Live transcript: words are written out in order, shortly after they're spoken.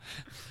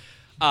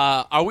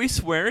Are we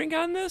swearing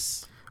on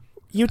this?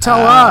 You tell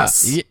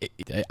us.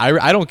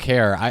 I don't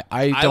care.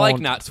 I don't like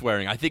not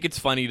swearing. I think it's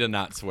funny to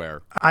not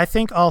swear. I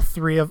think all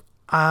three of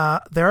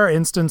there are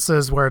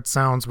instances where it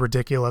sounds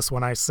ridiculous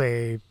when I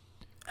say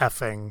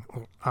effing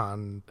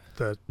on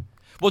the.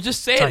 Well,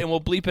 just say it and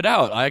we'll bleep it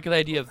out. I like the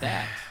idea of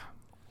that.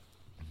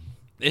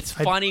 It's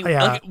funny.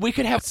 Like, we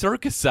could have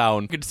circus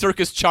sound.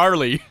 Circus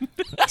Charlie.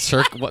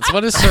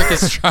 What is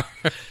Circus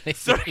Charlie?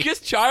 Circus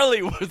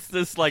Charlie was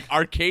this like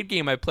arcade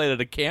game I played at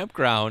a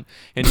campground,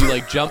 and you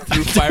like jump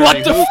through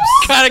fiery hoops. What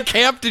kind of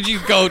camp did you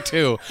go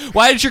to?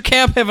 Why did your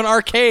camp have an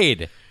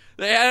arcade?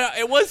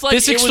 It was like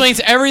this explains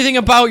everything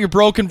about your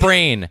broken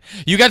brain.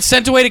 You got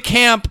sent away to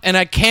camp, and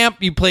at camp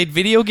you played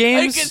video games?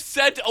 I didn't get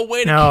sent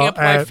away to camp.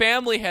 My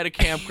family had a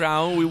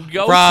campground we would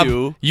go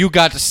to. You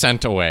got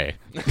sent away.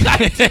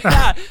 I did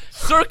not.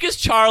 Circus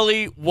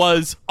Charlie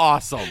was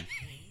awesome.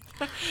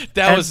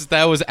 That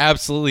was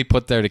absolutely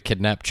put there to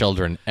kidnap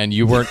children, and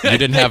you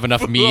didn't have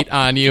enough meat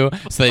on you,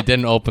 so they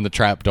didn't open the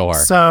trap door.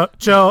 So,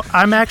 Joe,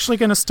 I'm actually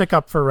going to stick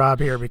up for Rob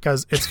here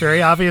because it's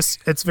very obvious.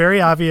 It's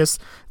very obvious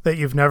that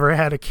you've never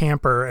had a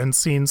camper and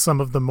seen some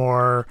of the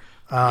more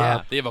they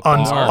have a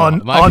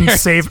bar.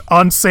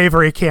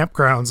 unsavory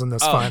campgrounds in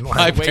this fine land.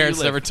 My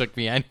parents never took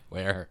me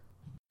anywhere.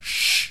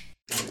 Shh.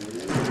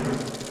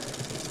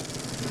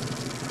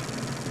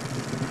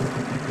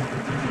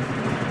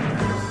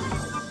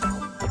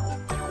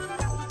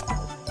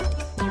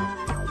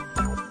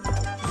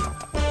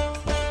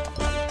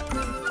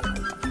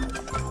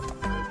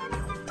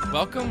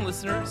 Welcome,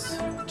 listeners,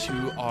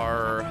 to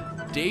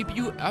our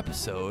debut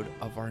episode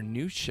of our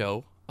new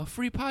show, A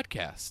Free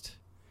Podcast.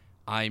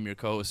 I'm your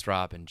co-host,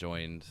 Rob, and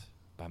joined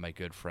by my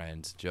good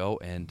friends, Joe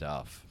and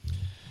Duff.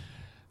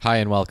 Hi,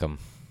 and welcome.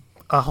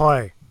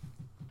 Ahoy.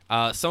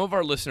 Some of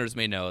our listeners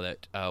may know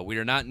that we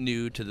are not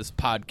new to this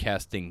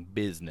podcasting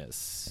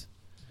business.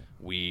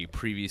 We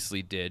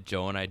previously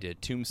Joe and I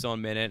did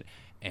Tombstone Minute,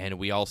 and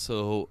we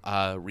also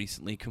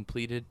recently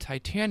completed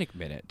Titanic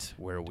Minute,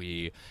 where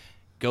we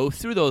go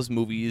through those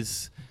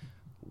movies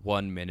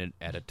 1 minute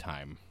at a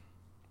time.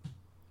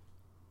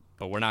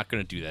 But we're not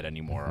going to do that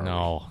anymore, are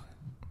No.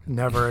 we?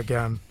 Never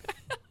again.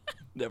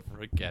 Never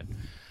again.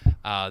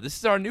 This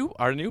is our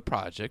new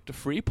project, a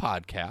free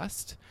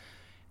podcast.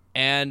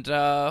 And,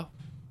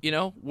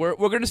 we're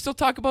going to still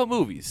talk about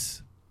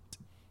movies.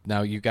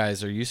 Now, you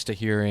guys are used to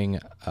hearing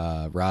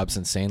Rob's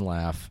insane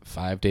laugh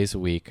 5 days a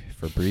week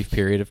for a brief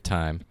period of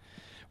time.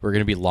 We're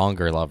going to be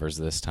longer lovers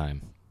this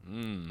time.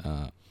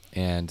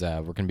 And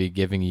we're going to be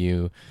giving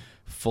you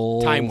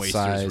time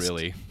wasters,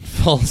 really.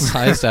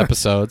 Full-sized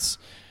episodes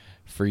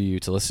for you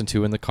to listen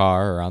to in the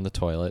car or on the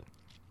toilet.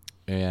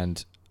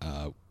 And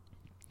we're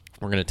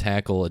going to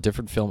tackle a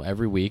different film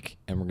every week,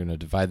 and we're going to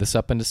divide this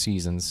up into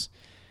seasons.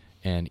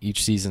 And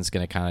each season's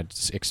going to kind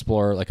of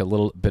explore like a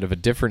little bit of a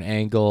different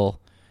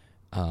angle.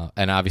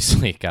 And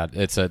obviously, God,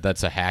 that's a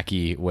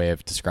hacky way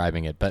of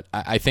describing it. But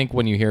I think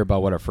when you hear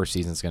about what our first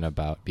season's going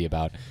to be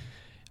about,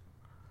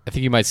 I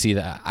think you might see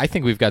that. I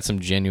think we've got some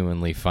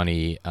genuinely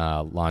funny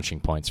launching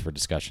points for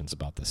discussions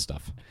about this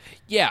stuff.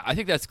 Yeah, I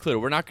think that's clear.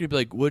 We're not going to be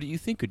like, what do you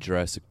think of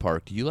Jurassic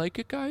Park? Do you like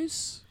it,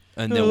 guys?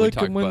 And then we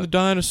talk about when the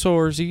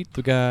dinosaurs eat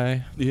the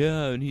guy.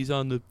 Yeah, and he's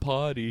on the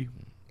potty.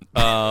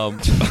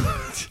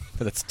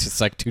 That's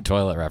just like two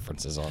toilet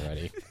references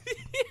already.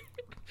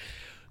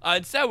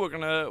 Instead, we're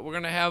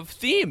gonna have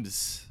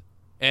themes,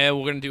 and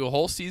we're gonna do a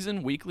whole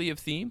season weekly of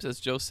themes, as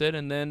Joe said,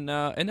 and then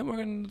we're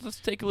gonna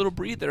just take a little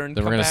breather and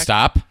then we're gonna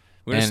stop.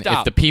 We're gonna stop.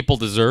 If the people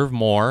deserve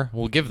more,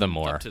 we'll give them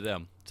more. It's up to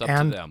them. It's up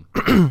to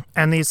them.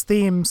 And these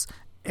themes,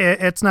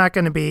 it's not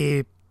going to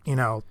be,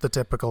 the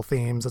typical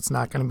themes. It's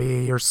not going to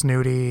be your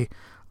snooty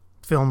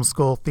film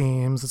school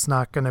themes. It's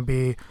not going to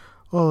be,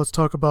 let's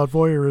talk about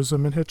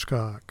voyeurism and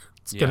Hitchcock.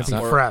 It's going to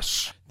be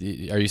fresh.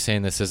 Are you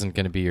saying this isn't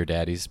going to be your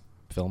daddy's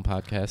film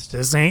podcast?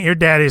 This ain't your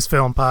daddy's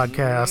film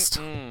podcast.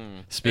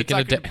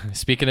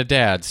 Speaking of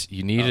dads,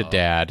 you need a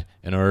dad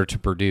in order to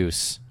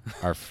produce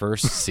our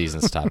first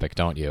season's topic,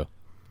 don't you?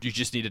 You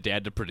just need a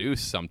dad to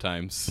produce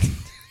sometimes.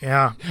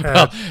 Yeah.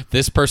 Well,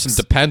 this person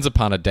depends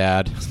upon a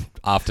dad,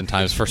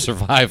 oftentimes for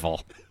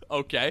survival.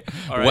 Okay.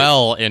 All right.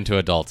 Well into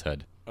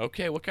adulthood.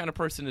 Okay, what kind of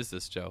person is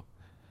this, Joe?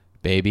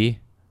 Baby,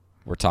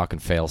 we're talking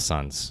Fail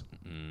Sons.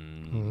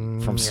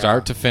 From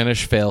start to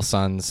finish, Fail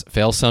Sons,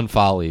 Fail Son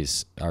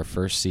Follies, our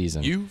first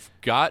season. You've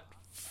got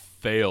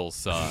Fail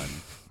Son.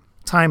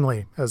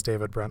 Timely, as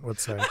David Brent would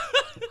say.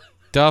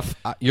 Duff,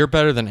 you're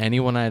better than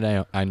anyone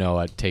I know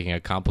at taking a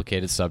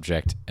complicated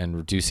subject and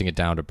reducing it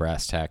down to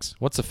brass tacks.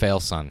 What's a fail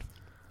son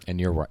in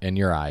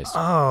your eyes?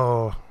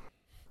 Oh,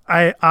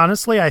 I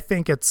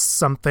think it's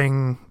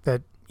something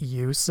that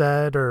you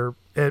said, or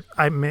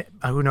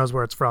who knows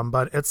where it's from,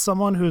 but it's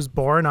someone who's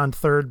born on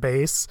third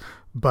base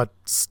but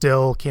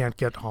still can't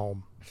get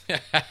home.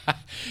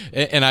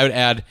 And I would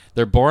add,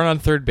 they're born on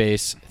third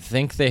base,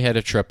 think they hit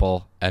a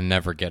triple, and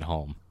never get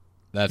home.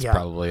 That's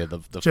probably the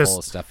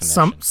fullest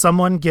definition.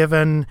 Someone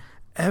given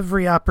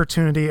every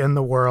opportunity in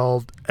the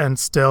world and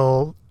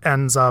still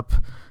ends up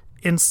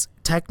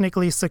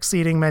technically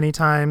succeeding many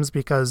times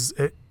because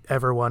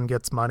everyone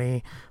gets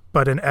money,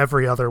 but in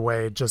every other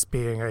way just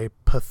being a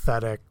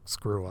pathetic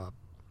screw up.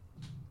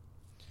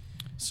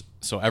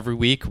 So every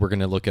week we're going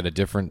to look at a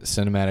different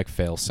cinematic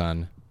fail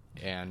son,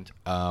 and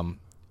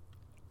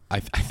I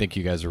think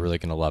you guys are really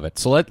going to love it.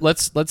 So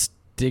let's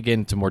dig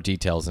into more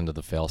details into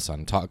the fail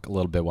son. Talk a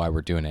little bit why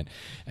we're doing it,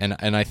 and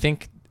I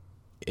think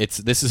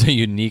this is a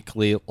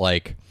uniquely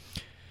like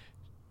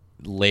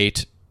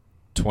late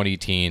 20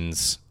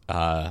 teens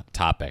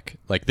topic.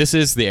 Like this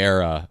is the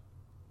era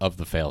of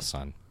the fail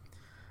son.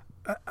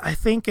 I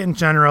think in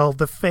general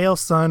the fail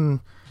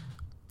son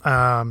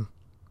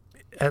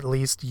at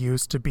least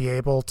used to be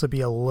able to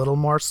be a little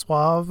more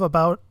suave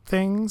about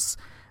things,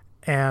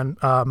 and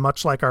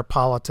much like our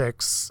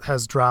politics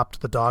has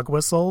dropped the dog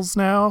whistles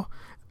now,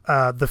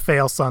 the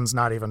fail son's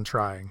not even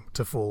trying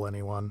to fool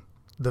anyone.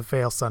 The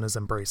fail son is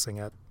embracing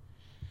it.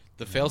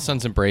 The fail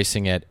son's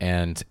embracing it,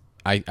 and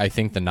I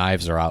think the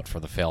knives are out for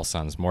the fail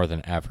sons more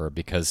than ever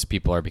because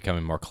people are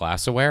becoming more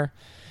class aware.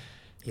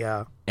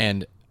 Yeah.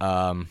 And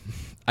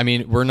I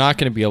mean, we're not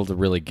going to be able to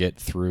really get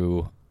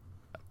through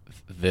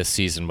this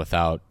season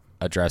without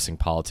addressing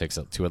politics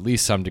to at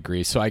least some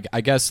degree. So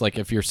I guess, like,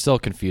 if you're still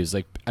confused,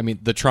 like, I mean,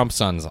 the Trump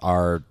sons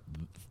are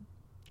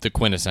the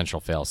quintessential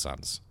fail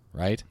sons,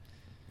 right?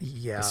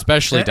 Yeah.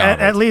 Especially Donald.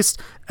 At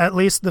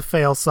least the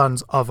fail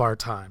sons of our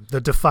time,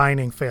 the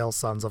defining fail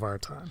sons of our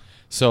time.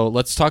 So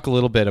let's talk a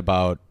little bit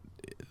about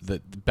the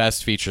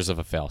best features of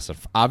a fail son.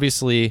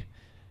 Obviously,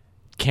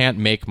 can't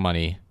make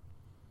money,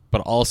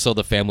 but also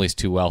the family's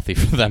too wealthy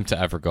for them to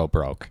ever go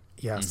broke.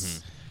 Yes.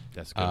 Mm-hmm.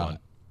 That's a good one.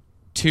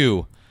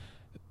 2,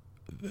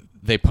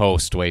 they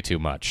post way too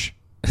much.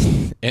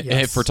 Yes.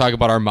 If we're talking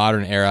about our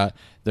modern era,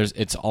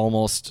 it's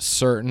almost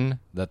certain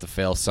that the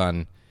fail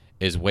son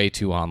is way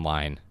too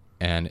online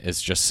and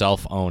is just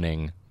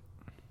self-owning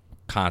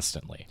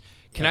constantly.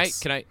 Can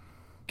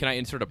I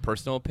insert a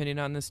personal opinion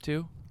on this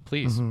too?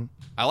 Please. Mm-hmm.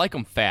 I like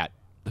them fat.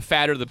 The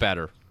fatter, the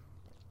better.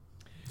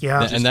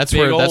 Yeah. And that's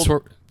big where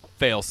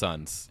fail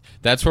sons.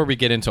 that's where we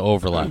get into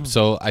overlap.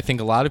 So I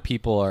think a lot of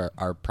people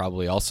are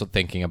probably also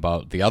thinking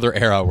about the other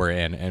era we're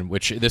in, and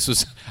which this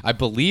was, I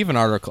believe, an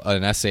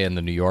essay in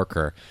the New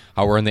Yorker,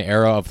 how we're in the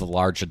era of the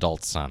large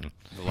adult son.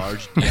 The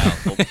large,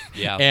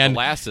 And- the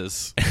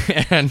lasses.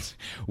 And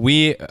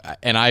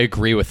I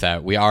agree with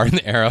that. We are in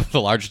the era of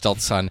the large adult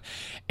son,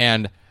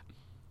 and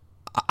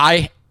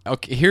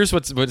okay. Here's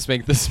what's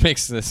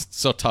makes this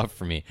so tough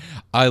for me.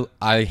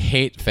 I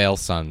hate fail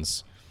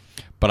sons,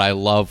 but I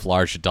love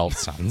large adult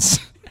sons,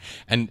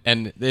 and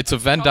it's a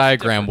Venn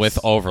diagram with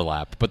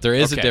overlap, but there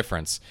is a Okay.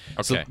 difference.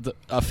 Okay. So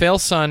a fail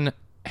son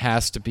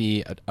has to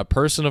be a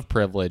person of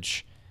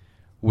privilege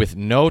with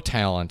no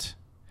talent,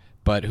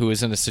 but who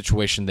is in a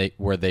situation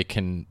where they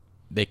can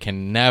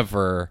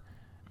never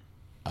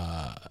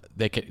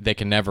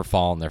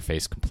fall on their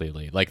face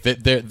completely. Like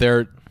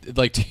they're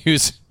like, to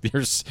use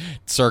your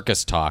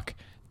circus talk.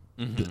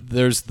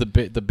 There's the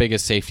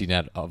biggest safety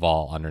net of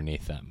all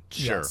underneath them.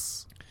 Sure.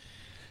 Yes.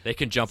 They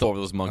can jump over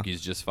those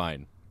monkeys just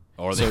fine.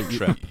 Or they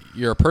trip.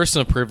 You're a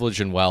person of privilege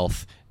and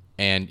wealth,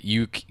 and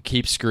you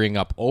keep screwing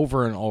up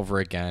over and over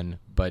again,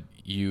 but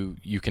you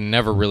can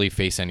never really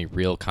face any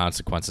real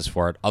consequences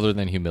for it other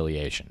than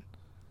humiliation.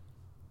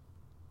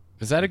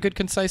 Is that a good,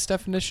 concise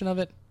definition of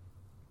it?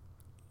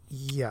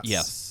 Yes.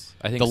 Yes.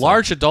 I think The so.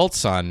 large adult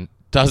son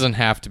doesn't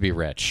have to be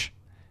rich.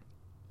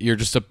 You're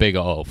just a big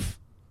oaf.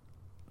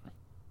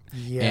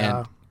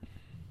 Yeah.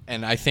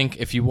 And I think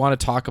if you want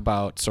to talk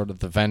about sort of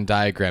the Venn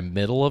diagram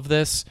middle of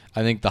this,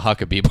 I think the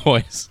Huckabee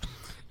boys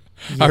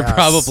are Yes.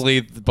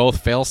 probably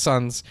both fail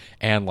sons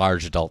and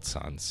large adult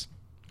sons.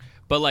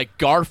 But like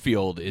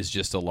Garfield is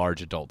just a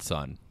large adult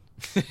son.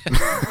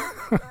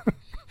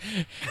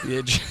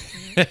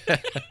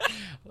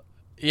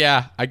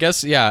 Yeah, I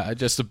guess, yeah,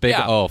 just a big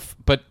Yeah. oaf.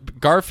 But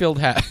Garfield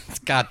has...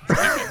 God.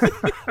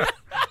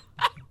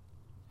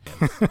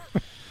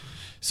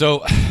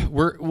 So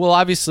we'll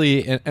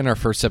obviously, in our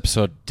first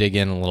episode, dig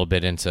in a little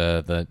bit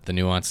into the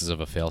nuances of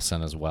a fail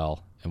son as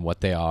well and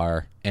what they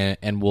are.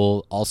 And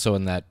we'll also,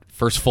 in that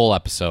first full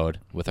episode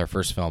with our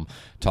first film,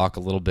 talk a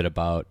little bit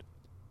about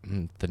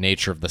the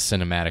nature of the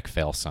cinematic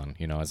fail son,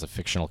 as a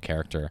fictional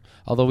character.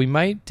 Although we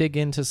might dig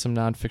into some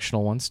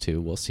non-fictional ones too.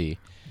 We'll see.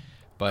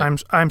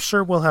 But I'm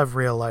sure we'll have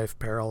real life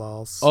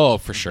parallels. Oh,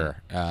 for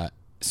sure.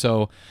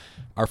 So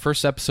our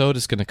first episode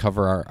is going to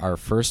cover our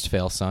first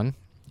fail son,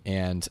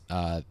 and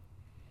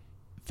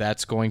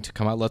that's going to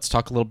come out. Let's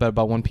talk a little bit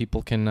about when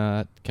people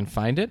can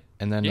find it,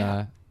 and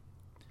then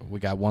we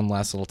got one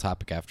last little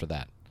topic after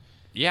that.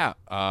 Yeah,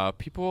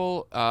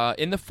 people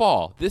in the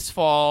fall. This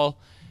fall,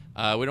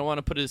 we don't want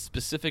to put a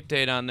specific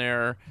date on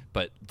there,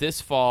 but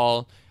this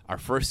fall, our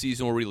first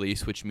season will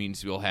release, which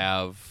means we'll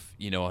have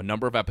a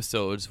number of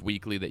episodes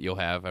weekly that you'll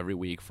have every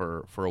week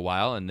for a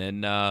while, and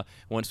then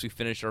once we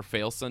finish our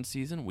Fail Son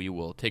season, we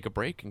will take a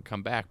break and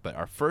come back. But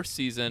our first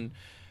season,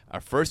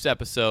 our first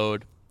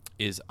episode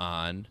is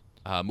on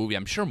a movie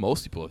I'm sure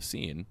most people have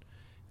seen,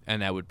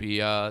 and that'd be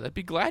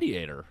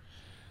Gladiator.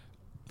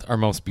 Our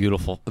most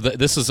beautiful.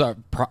 This is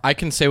I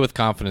can say with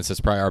confidence, it's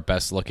probably our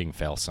best looking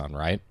fail son,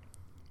 right?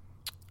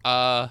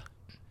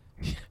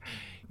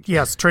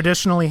 Yes,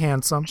 traditionally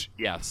handsome.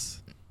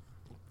 Yes.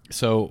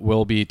 So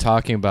we'll be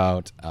talking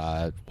about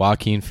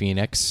Joaquin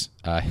Phoenix,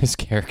 his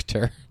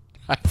character.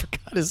 I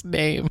forgot his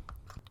name.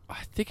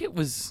 I think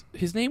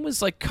his name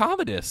was like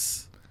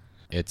Commodus.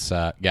 It's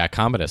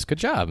Commodus. Good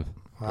job.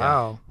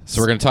 Wow.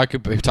 So we're going to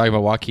talk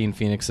about Joaquin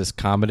Phoenix's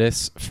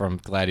Commodus from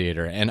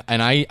Gladiator, and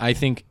I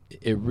think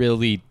it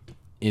really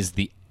is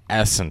the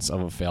essence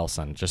of a fail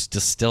son. Just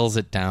distills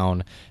it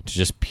down to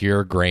just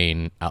pure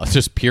grain,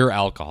 just pure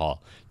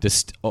alcohol,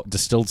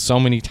 distilled so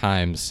many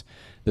times.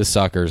 This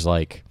sucker's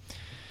like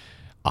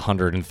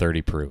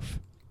 130 proof.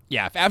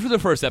 Yeah, if after the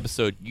first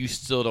episode you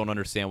still don't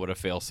understand what a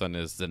fail son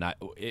is, then I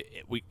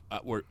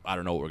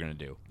don't know what we're gonna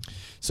do.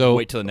 So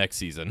wait till the next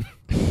season.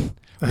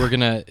 We're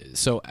gonna.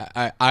 So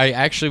I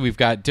actually we've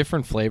got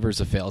different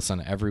flavors of fail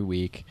son every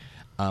week.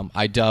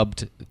 I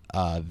dubbed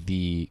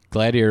the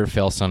Gladiator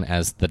fail son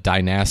as the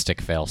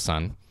dynastic fail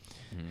son,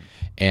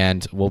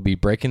 and we'll be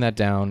breaking that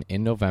down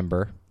in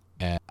November.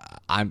 And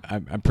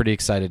I'm pretty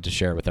excited to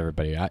share it with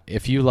everybody.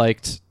 If you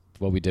liked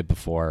what we did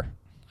before,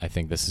 I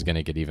think this is going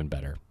to get even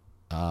better.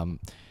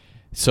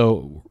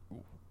 So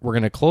we're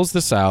going to close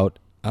this out.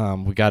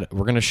 We're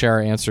going to share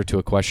our answer to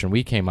a question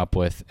we came up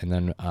with, and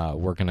then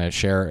we're going to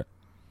share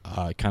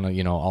kind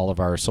of all of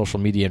our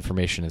social media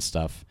information and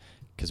stuff,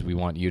 because we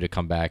want you to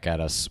come back at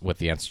us with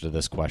the answer to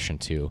this question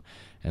too,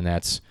 and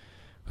that's,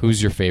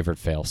 who's your favorite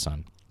fail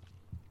son?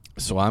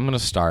 So I'm going to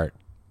start,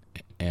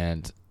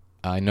 and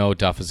I know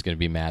Duff is going to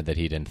be mad that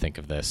he didn't think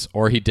of this,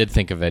 or he did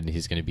think of it, and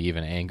he's going to be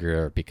even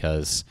angrier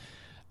because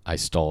I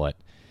stole it.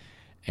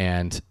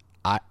 And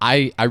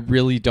I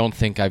really don't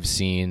think I've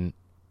seen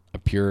a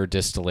pure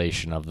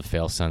distillation of the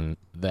fail son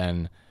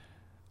than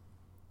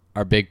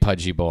our big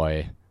pudgy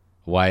boy,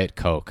 Wyatt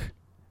Koch,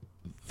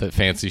 the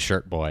fancy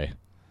shirt boy.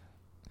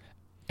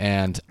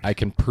 And I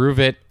can prove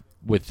it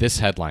with this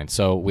headline.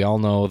 So we all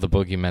know the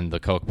boogeymen, the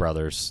Koch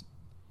brothers,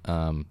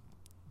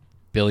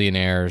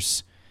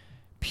 billionaires,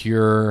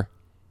 pure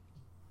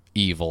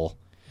evil.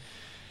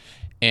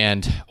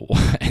 And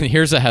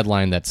here's a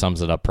headline that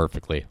sums it up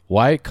perfectly.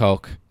 Wyatt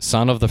Koch,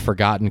 son of the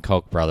forgotten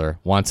Koch brother,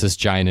 wants his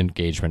giant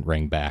engagement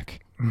ring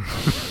back.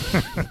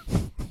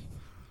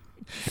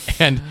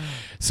 And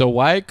so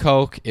Wyatt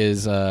Koch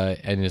is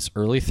in his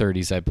early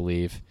 30s, I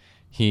believe.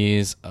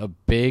 He's a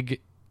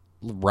big,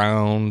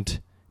 round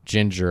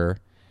ginger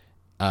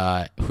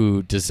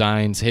who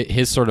designs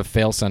his sort of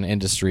fail son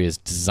industry is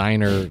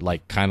designer,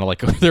 like kind of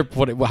like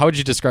how would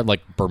you describe,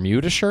 like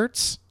Bermuda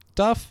shirts,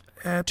 Duff?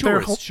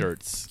 Tourist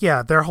shirts.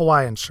 Yeah, they're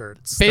Hawaiian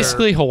shirts.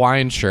 Basically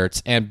Hawaiian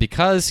shirts, and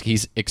because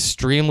he's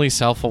extremely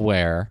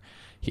self-aware,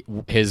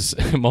 his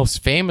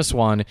most famous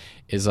one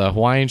is a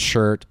Hawaiian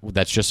shirt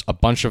that's just a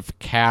bunch of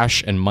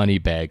cash and money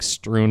bags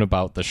strewn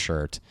about the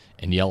shirt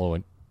in yellow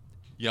and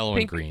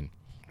green.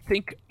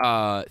 Think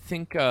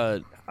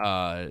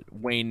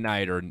Wayne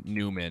Knight or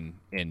Newman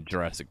in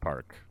Jurassic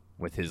Park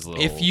with his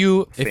little.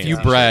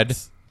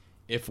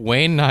 If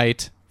Wayne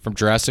Knight from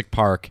Jurassic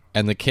Park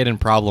and the kid in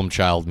Problem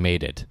Child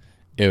made it,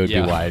 it would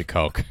be Wyatt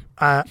Koch.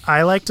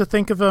 I like to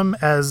think of him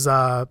as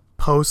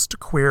post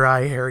Queer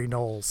Eye Harry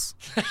Knowles.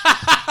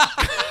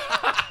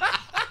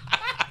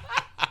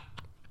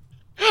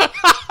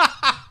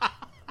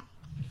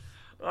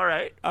 All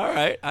right.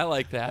 I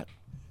like that.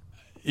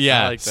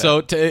 Yeah. Like that.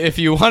 So if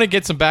you want to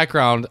get some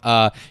background,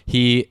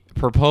 he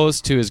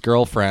proposed to his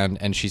girlfriend,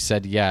 and she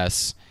said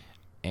yes.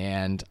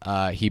 And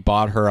he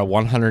bought her a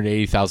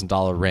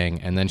 $180,000 ring,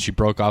 and then she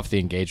broke off the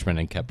engagement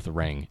and kept the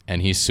ring.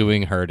 And he's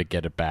suing her to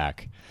get it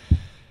back.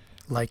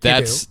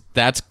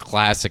 That's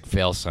classic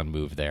fail son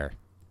move there.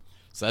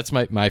 So that's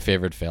my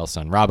favorite fail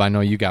son. Rob, I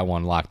know you got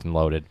one locked and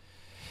loaded.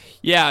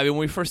 Yeah, I mean, when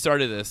we first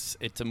started this,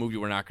 it's a movie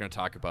we're not going to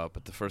talk about,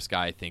 but the first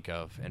guy I think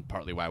of, and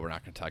partly why we're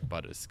not going to talk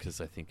about it, is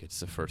because I think it's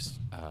the first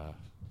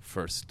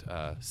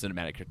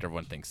cinematic character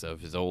everyone thinks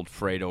of, is old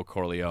Fredo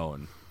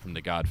Corleone from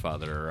The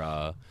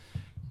Godfather.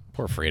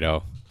 Poor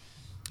Fredo.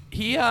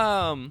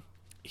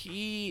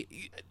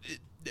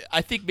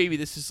 I think maybe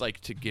this is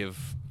like to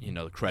give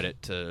the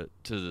credit to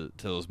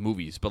those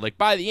movies, but like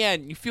by the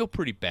end, you feel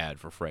pretty bad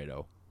for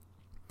Fredo.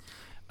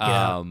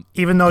 Yeah,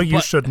 even though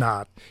you should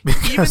not.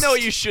 Even though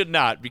you should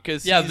not,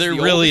 because there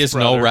really is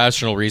no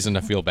rational reason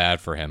to feel bad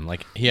for him.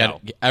 Like he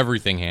had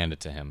everything handed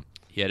to him.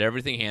 He had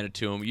everything handed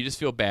to him. You just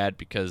feel bad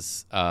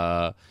because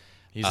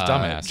he's a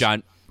dumbass.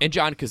 John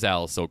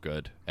Cazale is so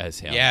good as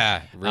him.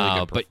 Yeah,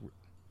 really good.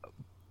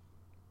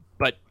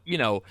 But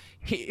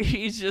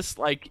he's just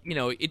like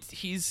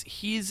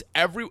he's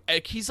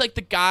like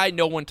the guy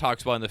no one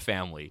talks about in the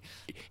family.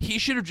 He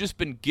should have just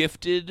been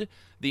gifted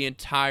the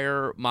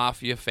entire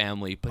mafia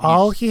family, but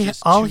all he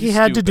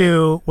had to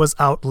do was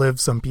outlive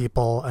some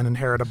people and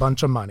inherit a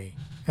bunch of money,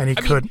 and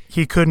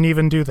he couldn't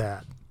even do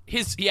that.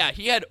 He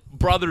had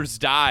brothers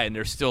die, and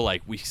they're still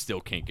like, we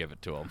still can't give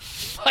it to him.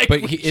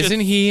 But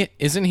isn't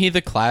he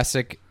the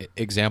classic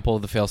example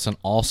of the fail son?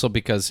 Also,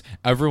 because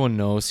everyone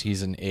knows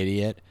he's an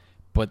idiot,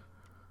 but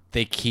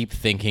they keep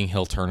thinking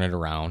he'll turn it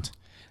around.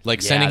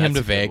 Like sending him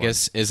to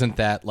Vegas, isn't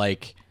that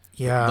like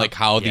Yeah. like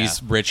how Yeah.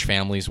 these rich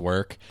families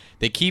work.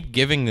 They keep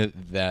giving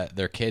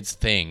their kids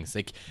things.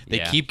 They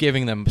Yeah. keep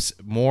giving them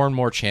more and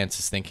more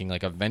chances, thinking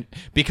like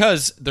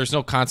because there's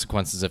no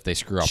consequences if they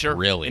screw up. Sure.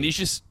 Really, And he's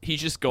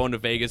just going to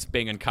Vegas,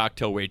 banging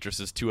cocktail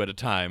waitresses 2 at a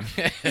time.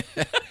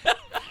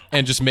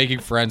 and just making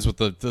friends with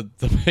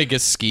the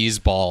biggest skis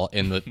ball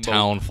in the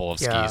town full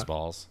of Yeah. skis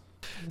balls.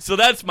 So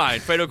that's mine,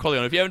 Fredo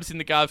Corleone. If you haven't seen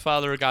The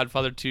Godfather or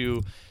Godfather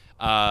 2,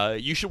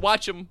 you should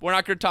watch them. We're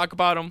not going to talk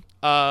about them,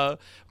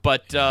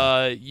 but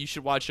you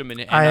should watch them and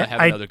have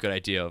another good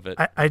idea of it.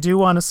 I do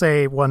want to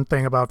say one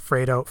thing about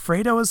Fredo.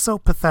 Fredo is so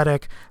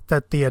pathetic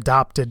that the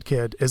adopted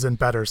kid is in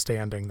better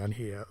standing than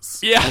he is.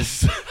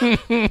 Yes.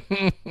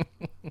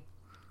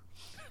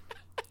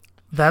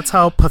 That's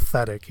how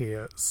pathetic he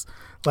is.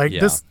 Like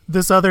Yeah.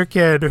 this other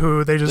kid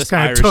who they just This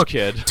kind Irish of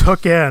kid.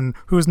 took in,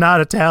 who's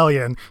not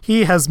Italian.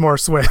 He has more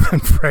sway than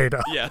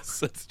Fredo. Yes,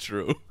 that's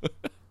true.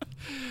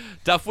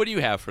 Duff, what do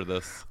you have for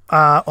this?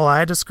 Well, I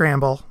had to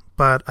scramble,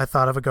 but I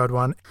thought of a good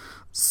one.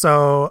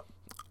 So,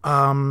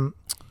 can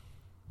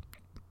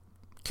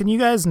you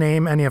guys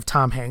name any of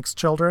Tom Hanks'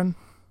 children?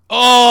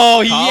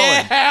 Oh Colin.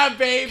 yeah,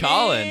 baby!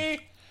 Colin.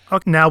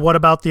 Okay, now what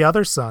about the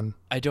other son?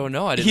 I don't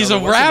know. I didn't He's know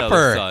a there was another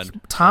rapper.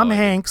 son. Tom Oh, I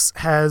Hanks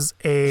has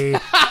he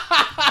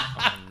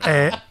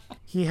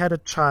had a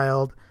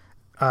child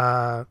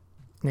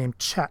named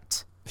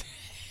Chet.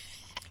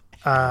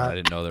 I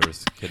didn't know there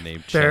was a kid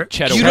named There-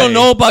 Chet. You Chetaway. don't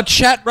know about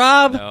Chet,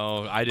 Rob?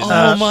 No, I did Oh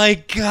not. my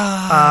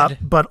god!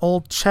 But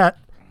old Chet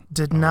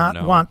did not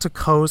no. want to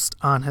coast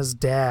on his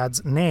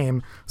dad's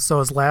name, so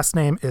his last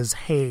name is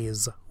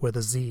Hayes with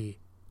a Z.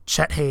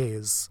 Chet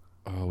Hayes.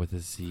 Oh, with a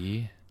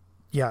Z?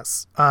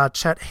 Yes.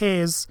 Chet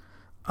Hayes,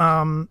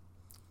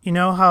 you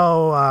know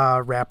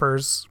how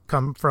rappers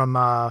come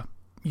from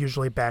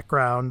usually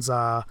backgrounds,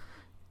 a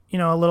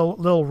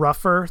little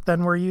rougher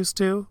than we're used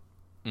to?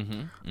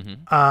 Mm-hmm.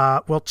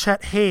 Mm-hmm. Well,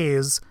 Chet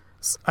Hayes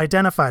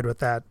identified with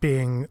that,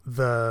 being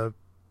the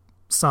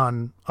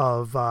son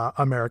of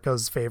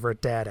America's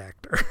favorite dad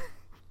actor.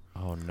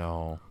 Oh,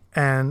 no.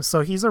 And so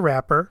he's a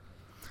rapper.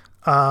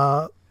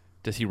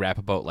 Does he rap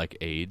about, like,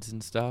 AIDS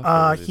and stuff?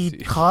 Or does He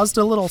caused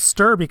a little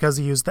stir because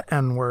he used the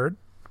N-word.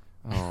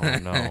 Oh,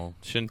 no.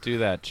 Shouldn't do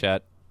that,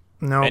 Chet.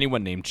 No,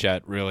 Anyone named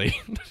Chet, really.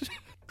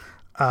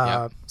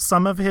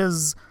 Some of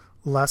his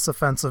less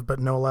offensive but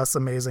no less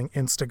amazing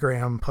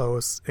Instagram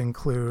posts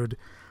include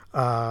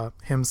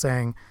him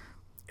saying,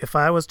 "If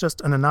I was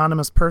just an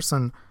anonymous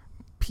person,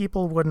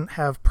 people wouldn't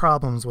have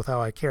problems with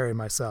how I carry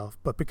myself.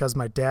 But because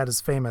my dad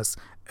is famous,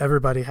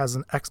 everybody has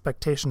an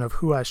expectation of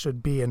who I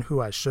should be and who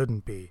I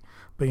shouldn't be.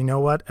 But you know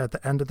what? At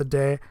the end of the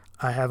day,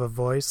 I have a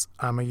voice.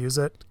 I'm going to use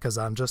it because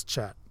I'm just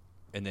Chet."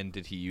 And then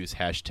did he use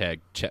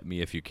hashtag Chet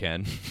me if you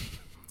can?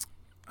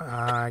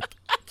 I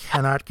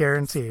cannot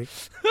guarantee.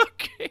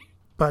 Okay.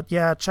 But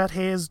yeah, Chet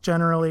Hayes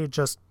generally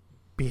just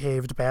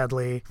behaved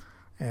badly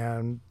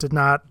and did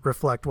not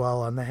reflect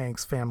well on the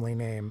Hanks family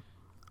name.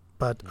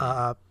 But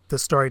the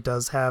story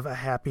does have a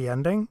happy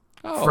ending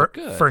Oh,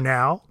 good. for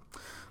now.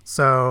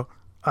 So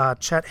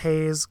Chet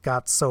Hayes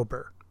got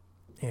sober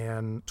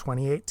in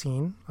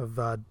 2018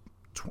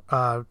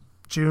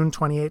 June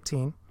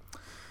 2018.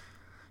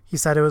 He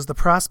said, "It was the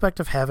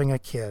prospect of having a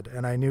kid,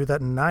 and I knew that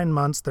in 9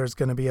 months there's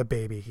going to be a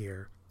baby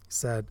here." He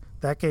said,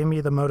 "That gave me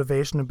the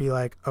motivation to be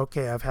like,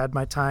 okay, I've had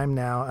my time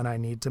now and I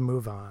need to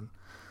move on."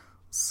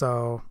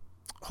 So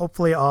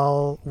hopefully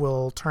all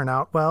will turn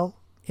out well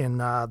in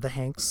the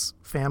Hanks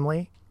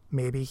family.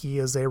 Maybe he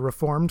is a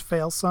reformed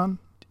fail son.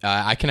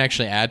 I can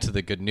actually add to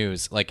the good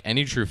news. Like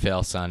any true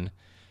fail son,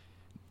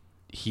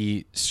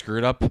 he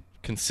screwed up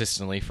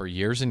consistently for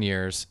years and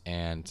years,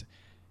 and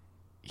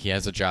he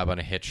has a job on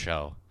a hit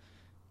show.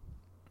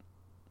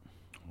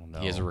 Oh, no.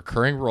 He has a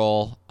recurring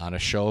role on a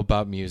show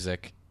about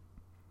music,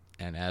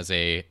 and as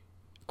a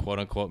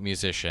quote-unquote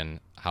musician,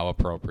 how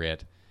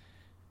appropriate,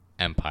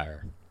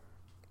 Empire.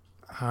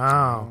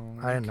 Oh,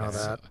 I didn't know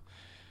that.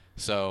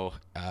 So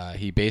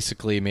he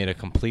basically made a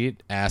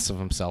complete ass of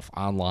himself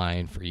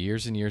online for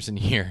years and years and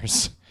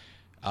years,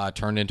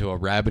 turned into a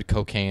rabid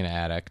cocaine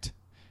addict,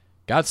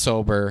 got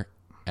sober,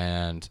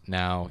 and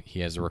now he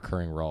has a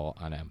recurring role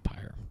on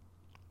Empire.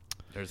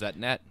 There's that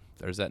net.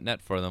 There's that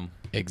net for them.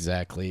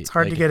 Exactly. It's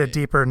hard to get a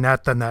deeper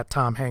net than that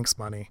Tom Hanks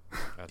money.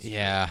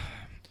 Yeah.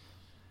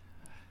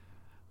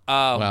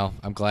 Um, Well,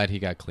 I'm glad he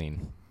got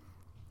clean.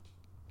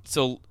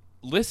 So,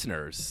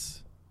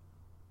 listeners,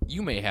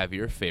 you may have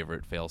your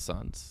favorite fail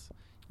sons.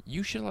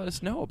 You should let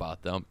us know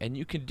about them, and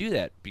you can do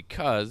that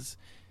because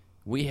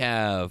we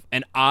have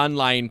an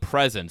online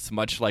presence,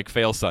 much like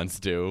fail sons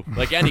do,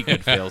 like any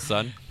good fail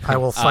son. I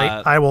will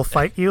fight. I will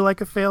fight you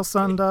like a fail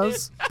son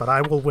does, but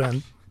I will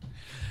win.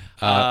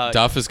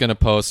 Duff is going to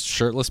post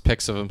shirtless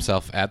pics of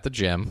himself at the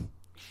gym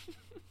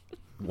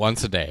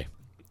once a day.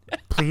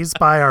 Please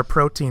buy our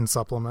protein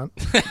supplement.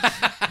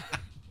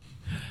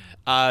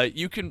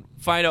 You can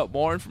find out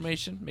more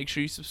information. Make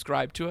sure you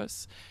subscribe to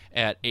us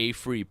at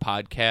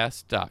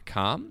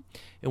afreepodcast.com.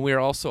 And we are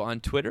also on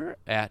Twitter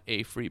at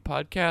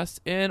afreepodcast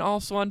and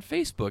also on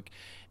Facebook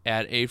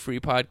at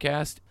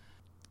afreepodcast.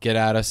 Get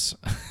at us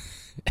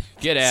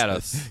Get at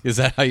us. Is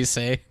that how you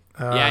say?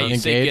 Yeah, you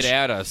say engage? get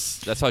at us.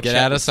 That's how Get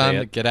Chet at would us say on.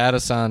 it. Get at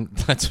us on.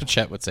 That's what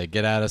Chet would say.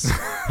 Get at us.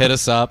 Hit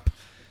us up,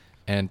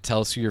 and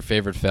tell us who your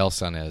favorite fail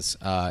son is.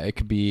 It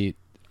could be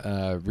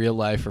real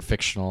life or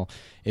fictional.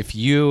 If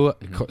you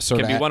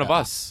sort Can be one of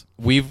us.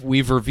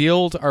 we've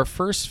revealed our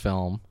first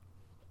film,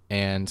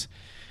 and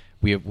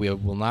we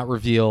will not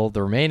reveal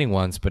the remaining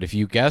ones. But if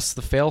you guess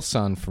the fail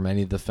son from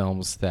any of the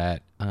films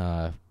that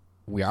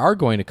we are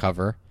going to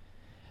cover,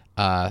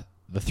 the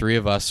three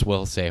of us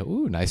will say,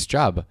 "Ooh, nice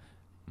job,"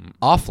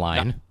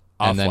 offline,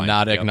 and then Offline,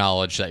 not yep.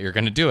 acknowledge that you're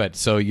going to do it.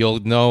 So you'll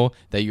know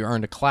that you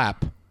earned a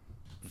clap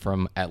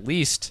from at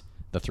least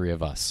the three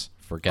of us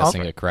for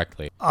guessing it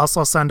correctly.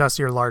 Also, send us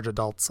your large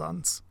adult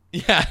sons.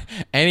 Yeah,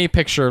 any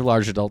picture of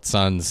large adult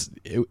sons,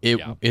 it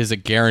Yeah. is a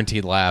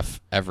guaranteed laugh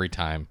every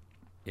time.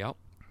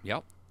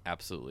 Yep,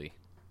 absolutely.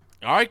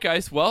 All right,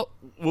 guys. Well,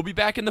 we'll be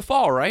back in the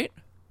fall, right?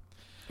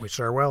 We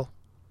sure will.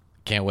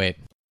 Can't wait.